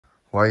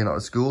Why are you not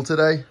at school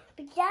today?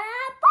 Yeah,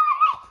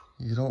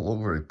 You don't look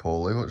very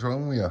poorly. What's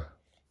wrong with you?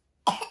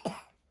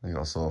 You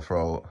got a sore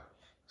throat,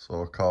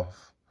 sore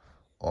cough.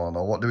 Oh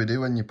no, what do we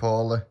do when you're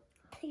poorly?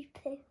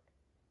 poo-poo.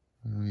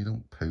 You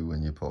don't poo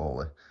when you're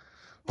poorly.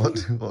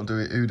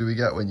 Who do we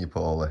get when you're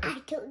poorly?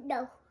 I don't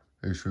know.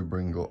 Who should we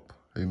bring up?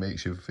 Who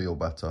makes you feel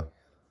better?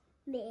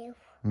 Meow.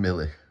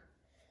 Millie.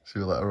 Should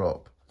we let her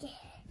up? Yeah.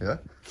 Yeah?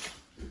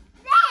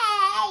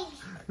 Hey!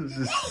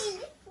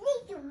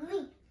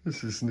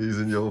 This is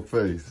sneezing your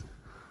face.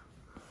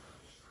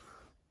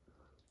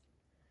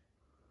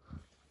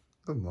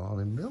 Good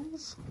morning,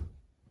 Mills.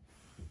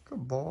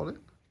 Good morning.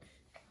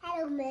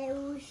 Hello,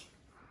 Mills.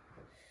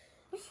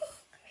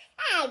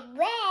 Hi,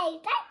 Ray.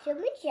 Nice to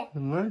meet you.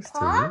 Nice to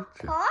Paw? meet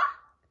you. Paw?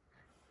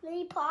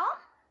 Mini paw?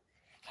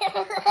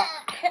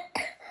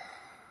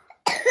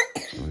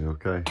 Are you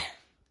okay?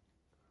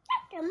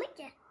 Nice to meet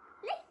you.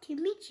 Nice to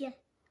meet you.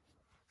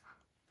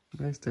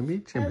 Nice to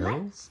meet you,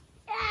 Mills.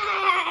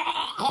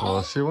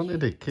 Oh, she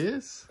wanted a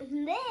kiss.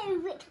 No,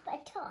 with my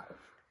tongue.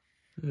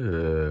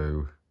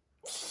 Oh.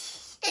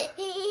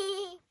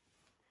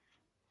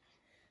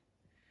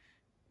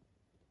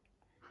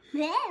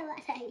 No,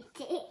 what I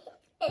did.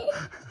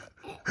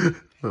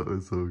 That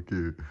was so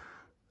cute.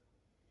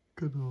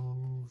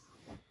 Cuddles.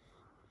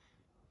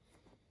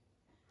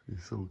 You're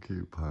so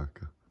cute,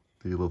 Parker.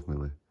 Do you love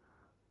Millie?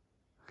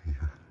 Yeah.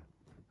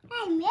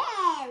 Hey,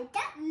 no,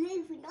 don't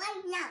move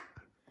right now.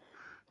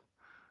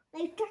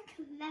 They took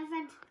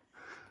never.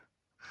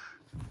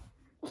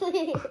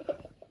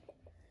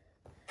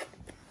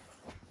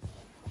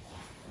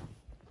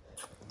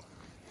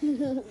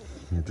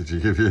 Did she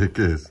give you a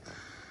kiss?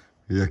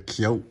 You're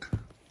cute.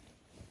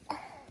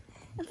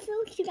 I'm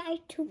floating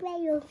like a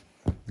whale.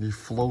 You're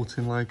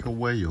floating like a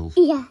whale.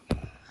 Yeah.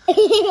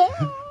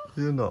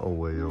 You're not a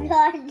whale.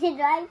 Floating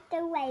like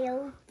a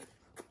whale.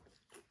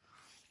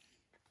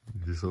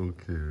 You're so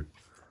cute.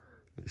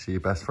 Is she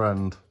your best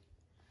friend?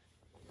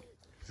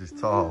 She's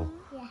tall.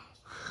 Yeah.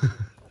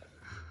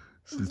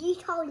 You're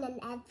taller than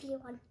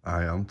everyone.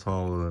 I am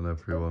taller than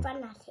everyone.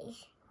 Granddad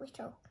is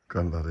little.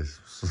 Granddad is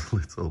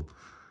little.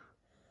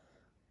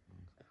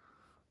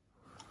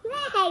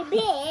 Hey,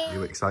 babe. Are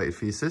you excited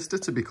for your sister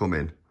to be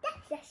coming?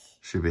 Yes.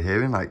 She'll be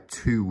here in like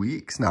 2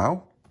 weeks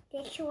now.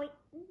 This way.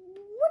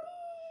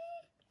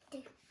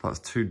 That's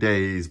 2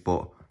 days,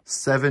 but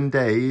 7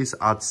 days,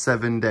 add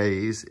 7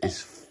 days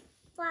is...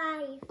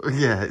 5.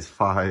 Yeah, it's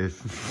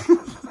 5.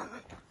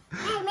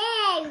 Hey,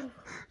 babe.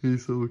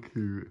 He's so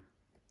cute.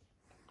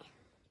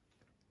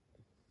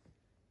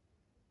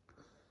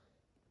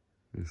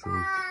 He's so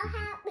cute.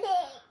 Happy.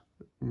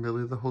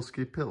 Millie the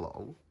Husky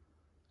pillow.